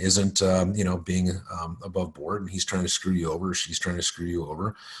person isn't, being above board and he's trying to screw you over, she's trying to screw you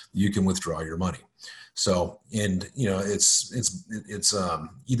over, you can withdraw your money. So, and it's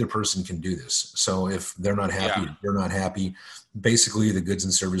either person can do this. So if they're not happy, Yeah. you're not happy, basically the goods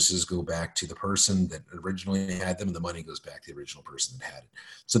and services go back to the person that originally had them, and the money goes back to the original person that had it.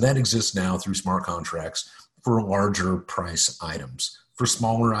 So that exists now through smart contracts for larger price items. For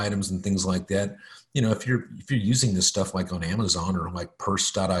smaller items and things like that, if you're using this stuff like on Amazon or like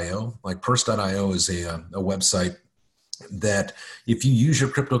Purse.io, like Purse.io is a website that if you use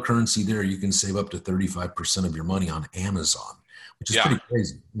your cryptocurrency there, you can save up to 35% of your money on Amazon, which is Yeah. pretty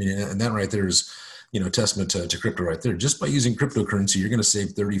crazy. I mean, and that right there is, testament to crypto right there. Just by using cryptocurrency, you're going to save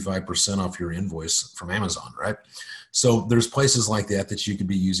 35% off your invoice from Amazon, right? So there's places like that you could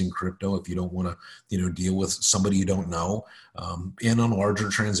be using crypto if you don't want to, deal with somebody you don't know. And on larger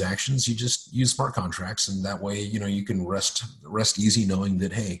transactions, you just use smart contracts, and that way, you can rest easy knowing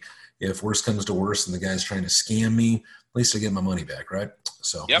that, hey, if worse comes to worse and the guy's trying to scam me, at least I get my money back, right?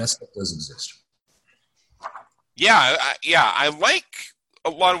 So Yep. that stuff does exist. Yeah, I like a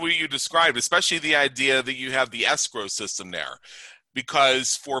lot of what you described, especially the idea that you have the escrow system there.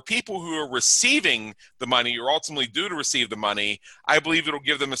 because for people who are receiving the money, you're ultimately due to receive the money, I believe it'll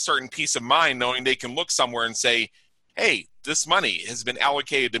give them a certain peace of mind knowing they can look somewhere and say, hey, this money has been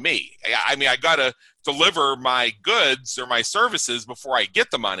allocated to me. I mean, I got to deliver my goods or my services before I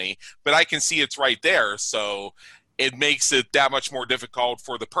get the money, but I can see it's right there. So it makes it that much more difficult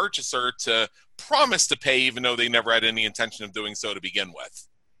for the purchaser to promise to pay, even though they never had any intention of doing so to begin with.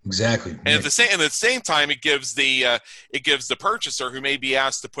 Exactly. And at the same time, it gives the purchaser who may be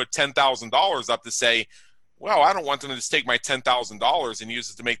asked to put $10,000 up to say, well, I don't want them to just take my $10,000 and use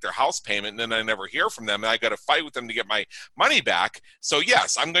it to make their house payment, and then I never hear from them, and I got to fight with them to get my money back. So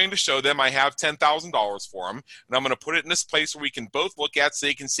yes, I'm going to show them I have $10,000 for them, and I'm going to put it in this place where we can both look at so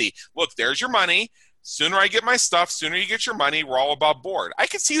they can see, look, there's your money. Sooner I get my stuff, sooner you get your money, we're all above board. I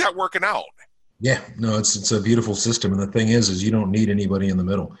can see that working out. Yeah, no, it's a beautiful system. And the thing is you don't need anybody in the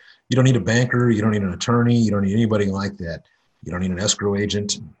middle. You don't need a banker. You don't need an attorney. You don't need anybody like that. You don't need an escrow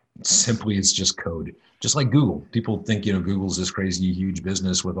agent. It's just code. Just like Google. People think, Google's this crazy, huge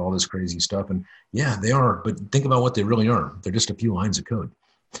business with all this crazy stuff. And yeah, they are. But think about what they really are. They're just a few lines of code.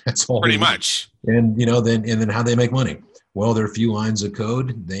 That's all. Pretty much. And, then how they make money. Well, there are a few lines of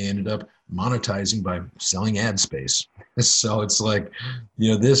code. They ended up monetizing by selling ad space. So it's like,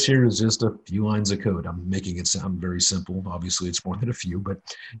 this here is just a few lines of code. I'm making it sound very simple. Obviously, it's more than a few, but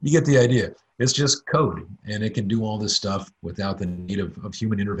you get the idea. It's just code, and it can do all this stuff without the need of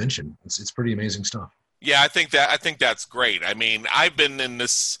human intervention. It's pretty amazing stuff. Yeah, I think that's great. I mean, I've been in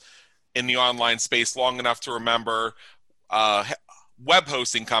the online space long enough to remember web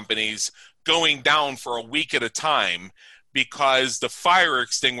hosting companies going down for a week at a time because the fire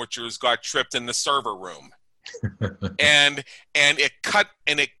extinguishers got tripped in the server room. and it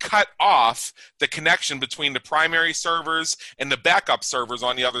cut off the connection between the primary servers and the backup servers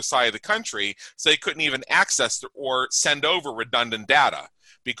on the other side of the country, so they couldn't even access or send over redundant data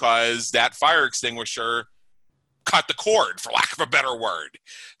because that fire extinguisher cut the cord, for lack of a better word.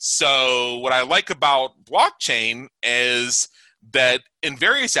 So what I like about blockchain is that in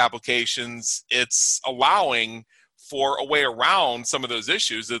various applications, it's allowing for a way around some of those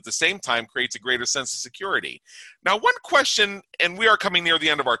issues that at the same time creates a greater sense of security. Now, one question, and we are coming near the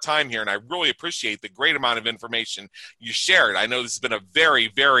end of our time here, and I really appreciate the great amount of information you shared. I know this has been a very,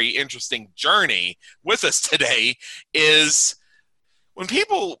 very interesting journey with us today, is when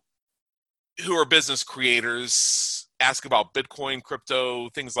people who are business creators ask about Bitcoin, crypto,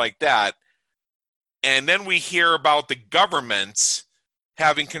 things like that, and then we hear about the government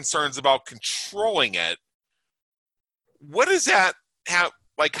having concerns about controlling it, what does that have?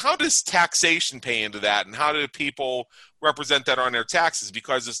 Like, how does taxation pay into that, and how do people represent that on their taxes?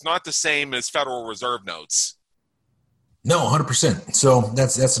 Because it's not the same as Federal Reserve notes. No, 100%. So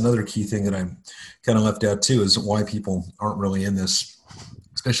that's another key thing that I'm kind of left out too, is why people aren't really in this,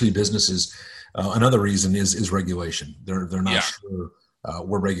 especially businesses. Another reason is regulation. They're not sure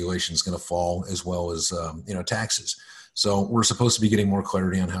where regulation is going to fall, as well as taxes. So we're supposed to be getting more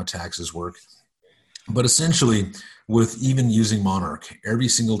clarity on how taxes work. But essentially, with even using Monarch, every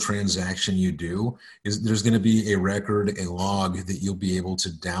single transaction you do, there's going to be a record, a log that you'll be able to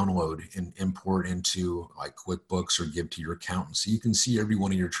download and import into like QuickBooks or give to your accountant, so you can see every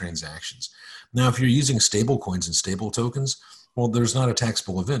one of your transactions. Now, if you're using stable coins and stable tokens, well, there's not a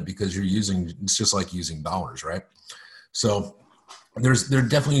taxable event because it's just like using dollars, right? So there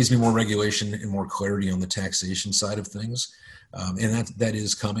definitely needs to be more regulation and more clarity on the taxation side of things. And that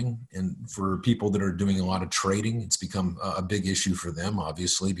is coming. And for people that are doing a lot of trading, it's become a big issue for them,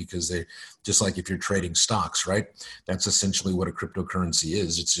 obviously, because they, just like if you're trading stocks, right? That's essentially what a cryptocurrency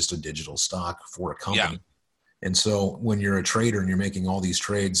is. It's just a digital stock for a company. Yeah. And so when you're a trader and you're making all these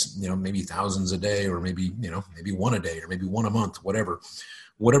trades, maybe thousands a day, or maybe one a day, or maybe one a month, whatever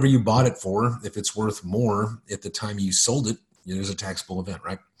you bought it for, if it's worth more at the time you sold it, there's a taxable event,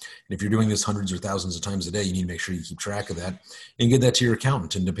 right? And if you're doing this hundreds or thousands of times a day, you need to make sure you keep track of that and get that to your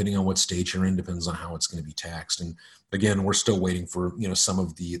accountant. And depending on what state you're in, depends on how it's going to be taxed. And again, we're still waiting for, some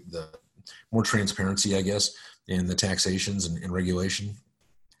of the more transparency, I guess, in the taxations and regulation.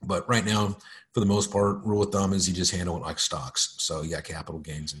 But right now, for the most part, rule of thumb is you just handle it like stocks. So you got capital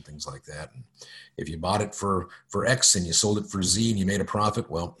gains and things like that. And if you bought it for X and you sold it for Z and you made a profit,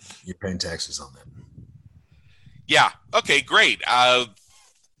 well, you're paying taxes on that. Yeah. Okay, great.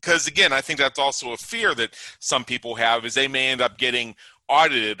 Because again, I think that's also a fear that some people have, is they may end up getting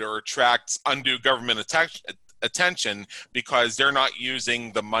audited or attract undue government attention because they're not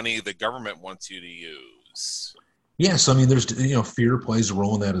using the money the government wants you to use. Yes, I mean, there's fear plays a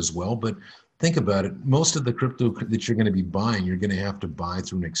role in that as well. But think about it. Most of the crypto that you're going to be buying, you're going to have to buy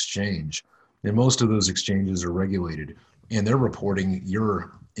through an exchange. And most of those exchanges are regulated. and they're reporting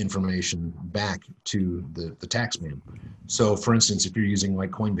your information back to the tax man. So for instance, if you're using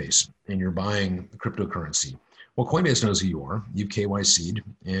like Coinbase and you're buying cryptocurrency, well, Coinbase knows who you are. You've KYC'd,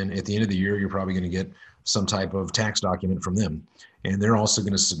 and at the end of the year, you're probably going to get some type of tax document from them. And they're also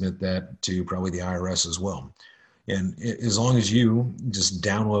going to submit that to probably the IRS as well. And as long as you just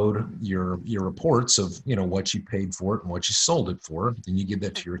download your reports of, you know, what you paid for it and what you sold it for, and you give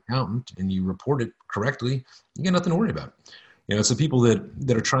that to your accountant and you report it correctly, you got nothing to worry about. You know, it's the people that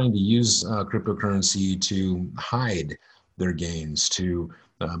are trying to use cryptocurrency to hide their gains, to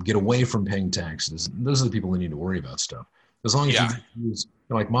get away from paying taxes. Those are the people that need to worry about stuff. As long as you use,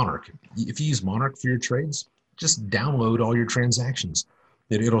 like Monarch, if you use Monarch for your trades, just download all your transactions.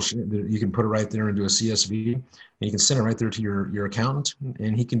 You can put it right there into a CSV, and you can send it right there to your accountant,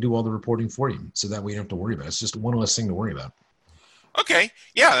 and he can do all the reporting for you. So that way you don't have to worry about it. It's just one less thing to worry about. Okay,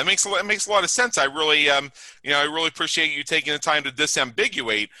 yeah, that makes a lot of sense. I really, I really appreciate you taking the time to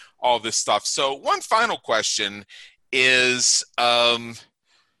disambiguate all this stuff. So, one final question is,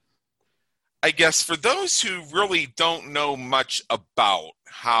 I guess for those who really don't know much about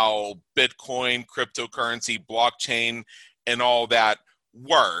how Bitcoin, cryptocurrency, blockchain, and all that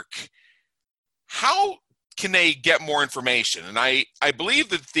work, how can they get more information? And I believe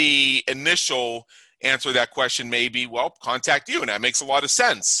that the initial answer to that question may be, well, contact you, and that makes a lot of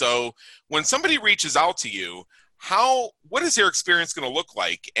sense. So when somebody reaches out to you, what is their experience going to look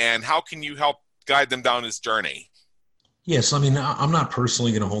like, and how can you help guide them down this journey? Yes, I mean, I'm not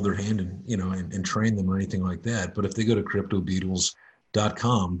personally going to hold their hand and train them or anything like that. But if they go to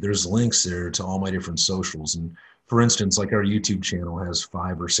CryptoBeatles.com, there's links there to all my different socials. And for instance, like our YouTube channel has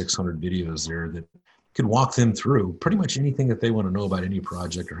 500 or 600 videos there that could walk them through pretty much anything that they want to know about any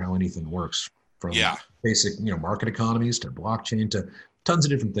project or how anything works, from basic, market economies to blockchain to tons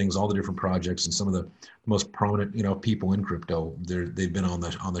of different things, all the different projects, and some of the most prominent, people in crypto. They've been on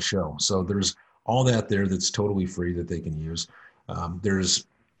the show. So there's all that there that's totally free that they can use. There's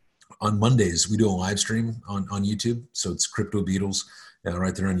on Mondays, we do a live stream on YouTube. So it's Crypto Beatles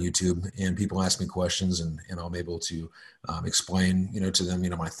right there on YouTube. And people ask me questions, and I'm able to explain, to them,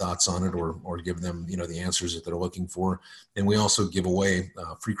 my thoughts on it, or give them, the answers that they're looking for. And we also give away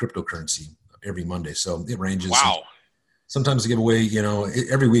free cryptocurrency every Monday. So it ranges. Wow. Sometimes I give away,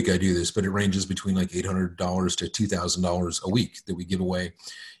 every week I do this, but it ranges between like $800 to $2,000 a week that we give away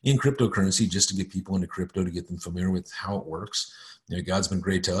in cryptocurrency, just to get people into crypto, to get them familiar with how it works. God's been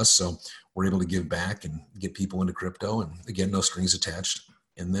great to us, so we're able to give back and get people into crypto, and again, no strings attached.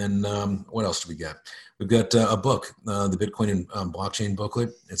 And then what else do we got? We've got a book, the Bitcoin and blockchain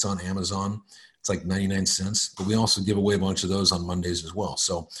booklet. It's on Amazon. It's like 99 cents, but we also give away a bunch of those on Mondays as well.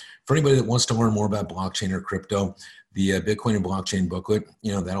 So for anybody that wants to learn more about blockchain or crypto, the Bitcoin and blockchain booklet,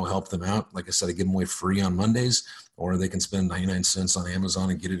 that'll help them out. Like I said, I give them away free on Mondays, or they can spend 99 cents on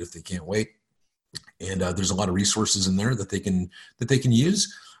Amazon and get it if they can't wait. And there's a lot of resources in there that they can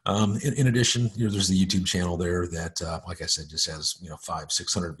use. In addition, there's the YouTube channel there that, like I said, just has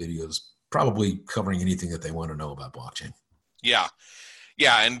 500-600 videos, probably covering anything that they want to know about blockchain. Yeah,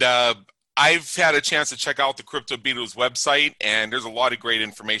 and I've had a chance to check out the Crypto Beatles website, and there's a lot of great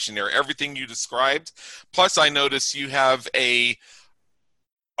information there. Everything you described. Plus, I noticed you have a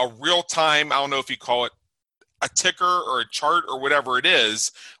real-time, I don't know if you call it a ticker or a chart or whatever it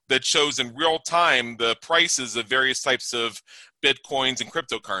is, that shows in real time the prices of various types of Bitcoins and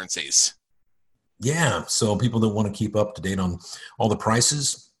cryptocurrencies. Yeah, so people that want to keep up to date on all the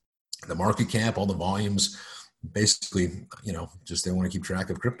prices, the market cap, all the volumes, basically, just they want to keep track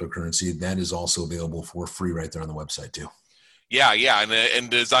of cryptocurrency, that is also available for free right there on the website too. Yeah.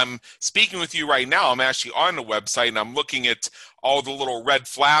 And as I'm speaking with you right now, I'm actually on the website, and I'm looking at all the little red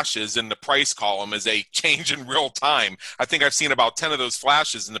flashes in the price column as they change in real time. I think I've seen about 10 of those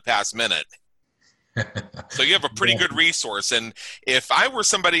flashes in the past minute. So you have a pretty good resource. And if I were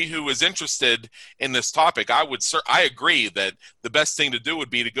somebody who was interested in this topic, I agree that the best thing to do would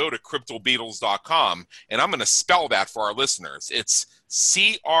be to go to CryptoBeatles.com. And I'm going to spell that for our listeners. It's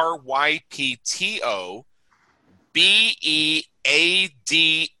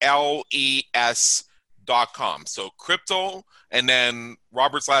CryptoBeatles.com. So crypto, and then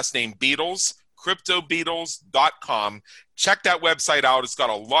Robert's last name, Beatles, CryptoBeatles.com. Check that website out. It's got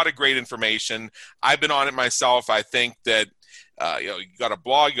a lot of great information. I've been on it myself. I think that you got a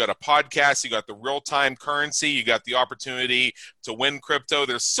blog, you got a podcast, you got the real-time currency, you got the opportunity to win crypto.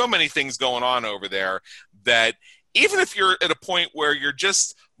 There's so many things going on over there that even if you're at a point where you're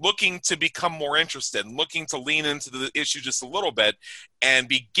just looking to become more interested and looking to lean into the issue just a little bit and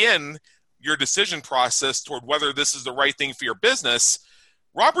begin your decision process toward whether this is the right thing for your business,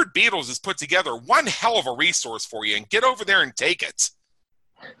 Robert Beatles has put together one hell of a resource for you, and get over there and take it.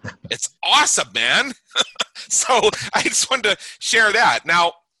 It's awesome, man. So I just wanted to share that.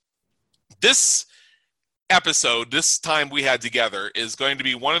 Now, this episode, this time we had together, is going to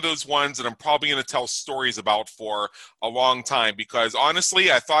be one of those ones that I'm probably going to tell stories about for a long time, because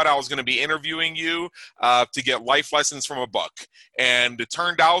honestly, I thought I was going to be interviewing you to get life lessons from a book. And it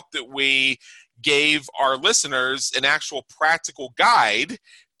turned out that we gave our listeners an actual practical guide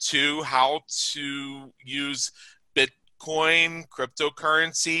to how to use Bitcoin,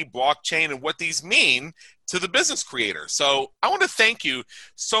 cryptocurrency, blockchain, and what these mean to the business creator. So I want to thank you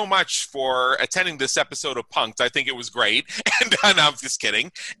so much for attending this episode of Punk'd. I think it was great. And no, I'm just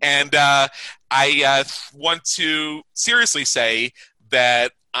kidding. And I want to seriously say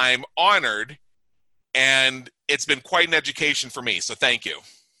that I'm honored, and it's been quite an education for me. So thank you.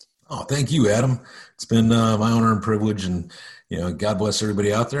 Oh, thank you, Adam. It's been my honor and privilege, and God bless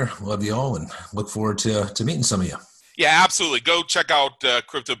everybody out there. Love you all, and look forward to meeting some of you. Yeah, absolutely. Go check out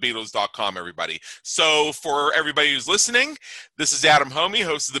CryptoBeatles.com, everybody. So for everybody who's listening, this is Adam Homey,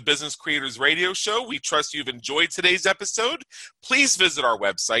 host of the Business Creators Radio Show. We trust you've enjoyed today's episode. Please visit our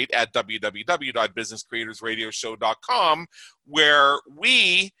website at www.businesscreatorsradioshow.com, where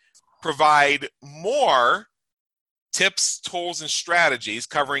we provide more tips, tools, and strategies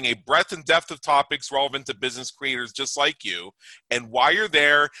covering a breadth and depth of topics relevant to business creators just like you. And while you're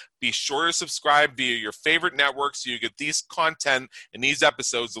there, be sure to subscribe via your favorite network so you get these content and these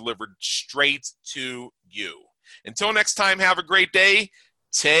episodes delivered straight to you. Until next time, have a great day.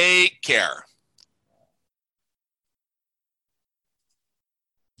 Take care.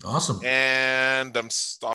 Awesome. And I'm stopping.